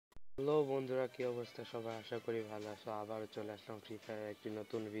Hello বন্ধুরা, কি অবস্থা সবার? আশা করি ভালো আছো। আবারও চলে আসলাম ফ্রি ফায়ার একটি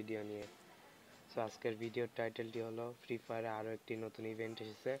নতুন ভিডিও নিয়ে। আজকের ভিডিওর টাইটেলটি হলো ফ্রি ফায়ারে আরও একটি নতুন ইভেন্ট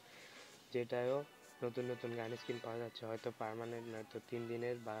এসেছে, যেটাও নতুন নতুন গান স্কিন পাওয়া যাচ্ছে। হয়তো পার্মানেন্ট, নয়তো 3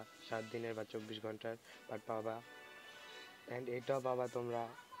 দিনের বা 7 দিনের বা 24 ঘন্টার, বাট পাবা। অ্যান্ড এটাও পাবা তোমরা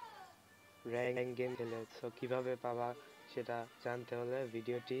র্যাঙ্ক গেম খেলে। কীভাবে পাবা সেটা জানতে হলে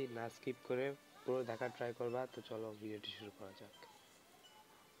ভিডিওটি না স্কিপ করে পুরো দেখার ট্রাই করবা। তো চলো ভিডিওটি শুরু করা যাক।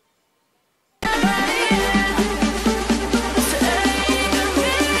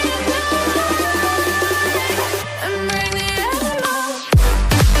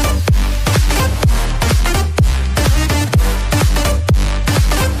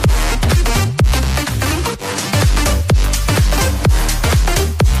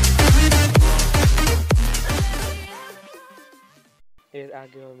 এর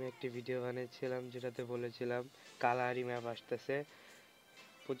আগেও আমি একটি ভিডিও বানিয়েছিলাম, যেটাতে বলেছিলাম কালাহারি ম্যাপ আসতেছে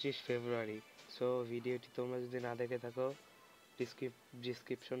 25 ফেব্রুয়ারি। ভিডিওটি তোমরা যদি না দেখে থাকো,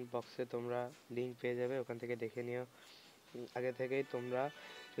 ডিসক্রিপশন বক্সে তোমরা লিঙ্ক পেয়ে যাবে, ওখান থেকে দেখে নিও। আগে থেকেই তোমরা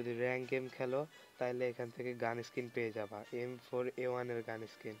যদি র্যাঙ্ক গেম খেলো, তাহলে এখান থেকে গান স্কিন পেয়ে যাবা, M4A1 এর গান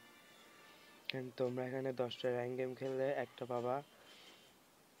স্কিন। তোমরা এখানে 10টা র্যাঙ্ক গেম খেললে একটা পাবা,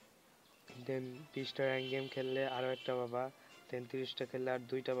 দেন 20টা র্যাঙ্ক গেম খেললে আরও একটা পাবা, দেন 30টা খেললে আর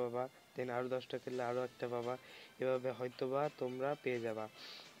 2টা পাবা, দেন আরও 10টা খেললে আরও একটা পাবা। এভাবে হয়তোবা তোমরা পেয়ে যাবা।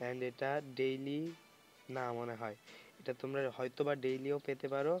 অ্যান্ড এটা ডেইলি না, মনে হয় এটা তোমরা হয়তোবা ডেইলিও পেতে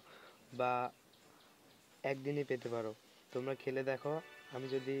পারো বা একদিনই পেতে পারো। তোমরা খেলে দেখো। আমি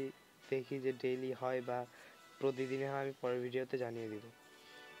যদি দেখি যে ডেইলি হয় বা প্রতিদিনে হয়, আমি পরের ভিডিওতে জানিয়ে দিব।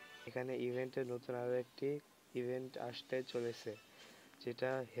 এখানে ইভেন্টের নতুন আরও একটি ইভেন্ট আসতে চলেছে, যেটা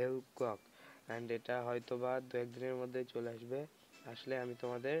হেল্প ক্লক। অ্যান্ড এটা হয়তো বা 2-1 দিনের মধ্যে চলে আসবে। আসলে আমি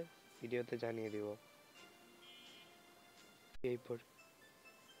তোমাদের ভিডিওতে জানিয়ে দিব।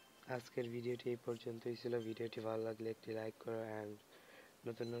 আজকের ভিডিওটি এই পর্যন্তই ছিল। ভিডিওটি ভালো লাগলে একটি লাইক করো, অ্যান্ড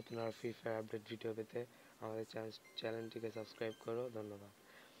নতুন নতুন আর ফ্রি ফায়ার আপডেট ভিডিও পেতে আমাদের চ্যানেলটিকে সাবস্ক্রাইব করো। ধন্যবাদ।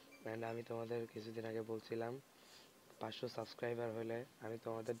 অ্যান্ড আমি তোমাদের কিছুদিন আগে বলছিলাম 500 সাবস্ক্রাইবার হলে আমি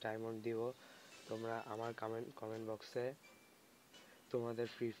তোমাদের ডায়মন্ড দিব। তোমরা আমার কমেন্ট বক্সে তোমাদের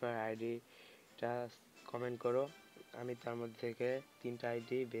ফ্রি ফায়ার আইডিটা কমেন্ট করো। আমি তার মধ্যে থেকে 3টা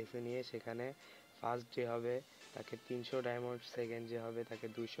আইডি বেছে নিয়ে সেখানে ফার্স্ট যে হবে তাকে 300 ডায়মন্ড, সেকেন্ড যে হবে তাকে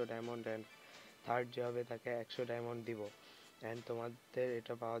 200 ডায়মন্ড, অ্যান্ড থার্ড যে হবে তাকে 100 ডায়মন্ড দিব। অ্যান্ড তোমাদের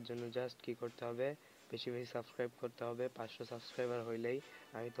এটা পাওয়ার জন্য জাস্ট কী করতে হবে, বেশি বেশি সাবস্ক্রাইব করতে হবে। 500 সাবস্ক্রাইবার হইলেই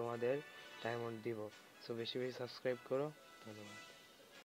আমি তোমাদের ডায়মন্ড দিব। বেশি বেশি সাবস্ক্রাইব করো। ধন্যবাদ।